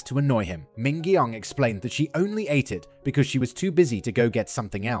purpose to annoy him. Mingyang explained that she only ate it because she was too busy to go get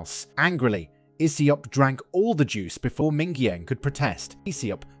something else. Angrily, Iseop drank all the juice before Mingyang could protest.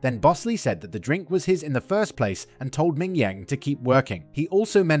 Iseop then bossily said that the drink was his in the first place and told Mingyang to keep working. He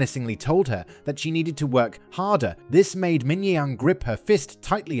also menacingly told her that she needed to work harder. This made Mingyang grip her fist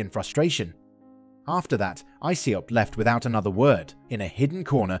tightly in frustration. After that, Iseop left without another word. In a hidden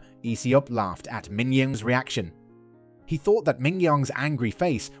corner, Iseop laughed at Mingyang's reaction. He thought that Mingyang's angry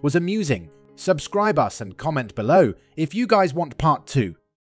face was amusing. Subscribe us and comment below if you guys want part 2.